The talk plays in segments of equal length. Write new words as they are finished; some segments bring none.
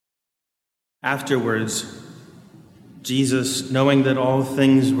Afterwards, Jesus, knowing that all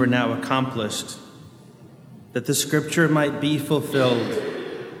things were now accomplished, that the scripture might be fulfilled,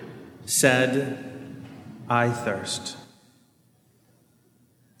 said, "I thirst."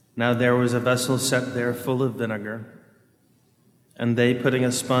 Now there was a vessel set there full of vinegar, and they, putting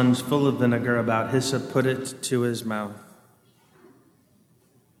a sponge full of vinegar about hyssop, put it to his mouth.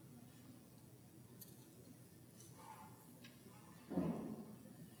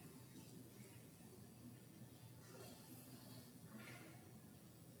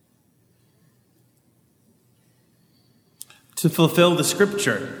 To fulfill the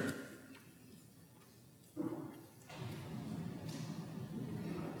scripture.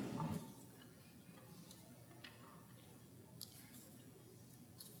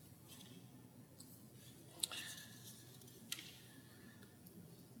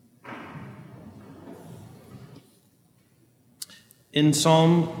 In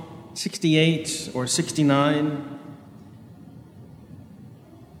Psalm 68 or 69,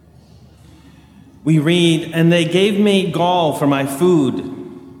 we read, "And they gave me gall for my food,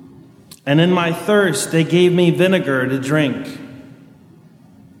 and in my thirst they gave me vinegar to drink."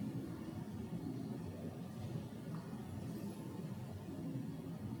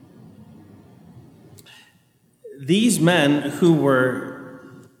 These men who were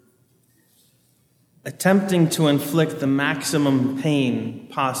attempting to inflict the maximum pain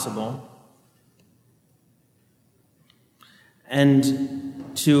possible and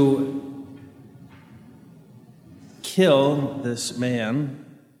to kill this man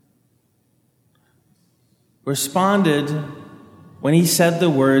responded when he said the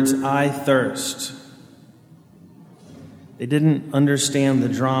words, "I thirst." They didn't understand the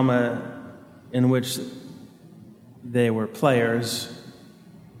drama in which they were players.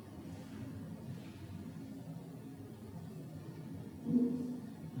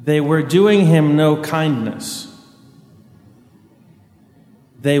 They were doing him no kindness.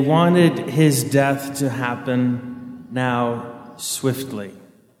 They wanted his death to happen now swiftly.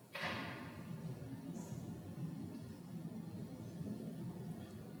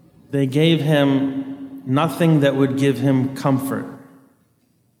 They gave him nothing that would give him comfort.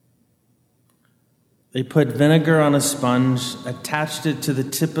 They put vinegar on a sponge, attached it to the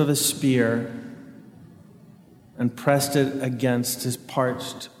tip of a spear, and pressed it against his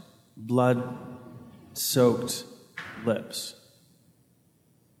parched, blood-soaked lips.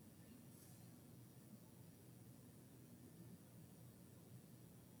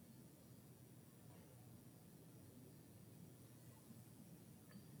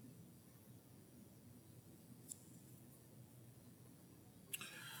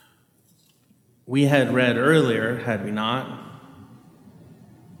 We had read earlier, had we not,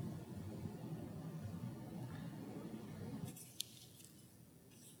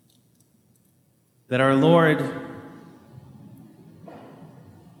 that our Lord,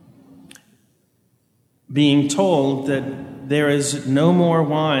 being told that there is no more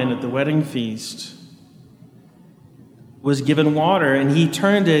wine at the wedding feast, was given water, and he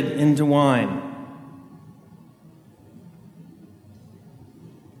turned it into wine.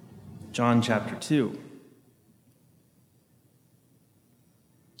 John chapter 2.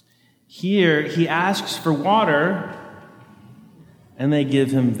 Here, he asks for water, and they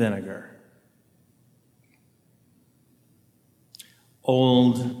give him vinegar.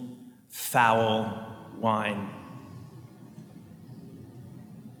 Old, foul wine.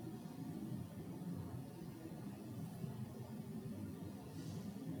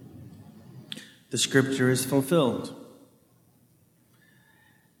 The scripture is fulfilled.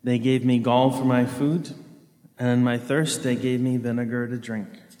 They gave me gall for my food, and in my thirst they gave me vinegar to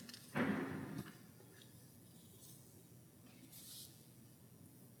drink.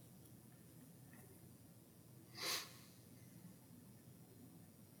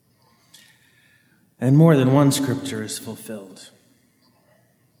 And more than one scripture is fulfilled.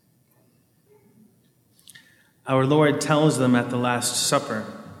 Our Lord tells them at the Last Supper,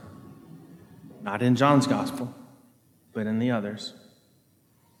 not in John's Gospel, but in the others,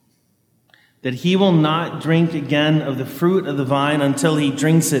 that he will not drink again of the fruit of the vine until he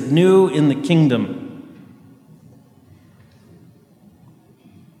drinks it new in the kingdom.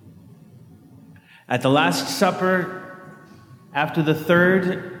 At the Last Supper, after the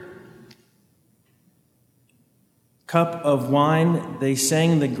third cup of wine, they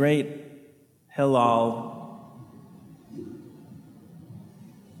sang the great Hallel.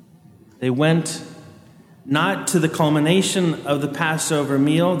 They went not to the culmination of the Passover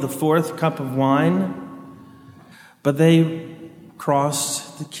meal, the fourth cup of wine, but they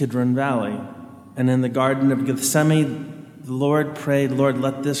crossed the Kidron Valley. And in the Garden of Gethsemane, the Lord prayed, "Lord,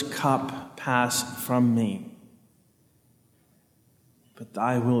 let this cup pass from me, but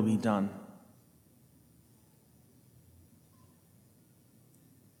thy will be done.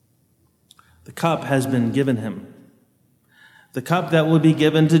 The cup has been given him. The cup that will be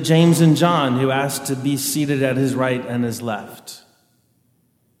given to James and John, who asked to be seated at his right and his left.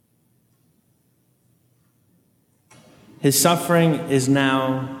 His suffering is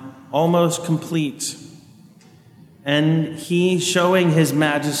now almost complete, and he, showing his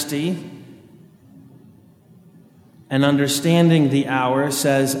majesty and understanding the hour,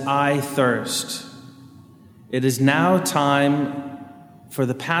 says, I thirst. It is now time for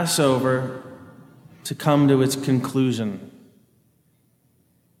the Passover to come to its conclusion.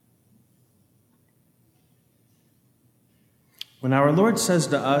 When our Lord says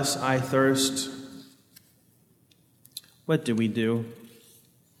to us, I thirst, what do?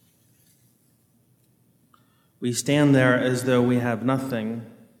 We stand there as though we have nothing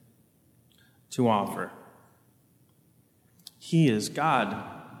to offer. He is God.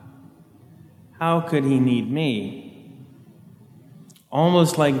 How could he need me?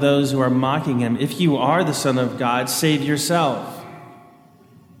 Almost like those who are mocking him. If you are the Son of God, save yourself.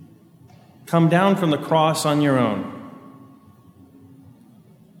 Come down from the cross on your own.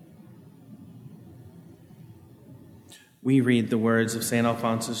 We read the words of St.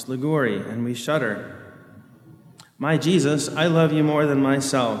 Alphonsus Liguori, and we shudder. My Jesus, I love you more than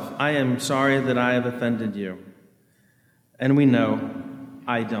myself. I am sorry that I have offended you. And we know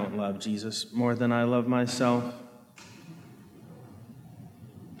I don't love Jesus more than I love myself.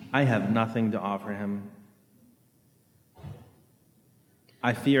 I have nothing to offer him.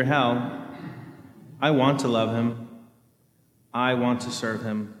 I fear hell. I want to love him. I want to serve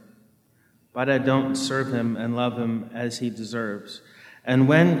him. But I don't serve him and love him as he deserves. And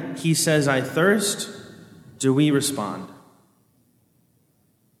when he says, I thirst, do we respond?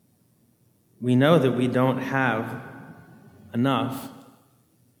 We know that we don't have enough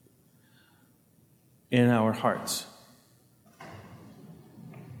in our hearts.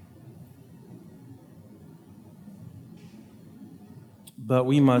 But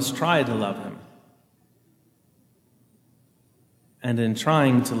we must try to love him. And in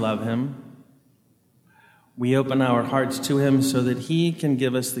trying to love him, we open our hearts to him so that he can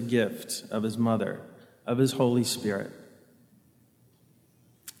give us the gift of his mother, of his Holy Spirit.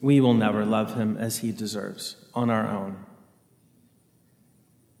 We will never love him as he deserves on our own.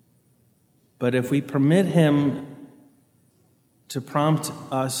 But if we permit him to prompt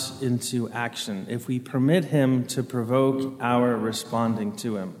us into action, if we permit him to provoke our responding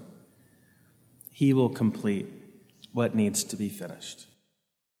to him, he will complete what needs to be finished.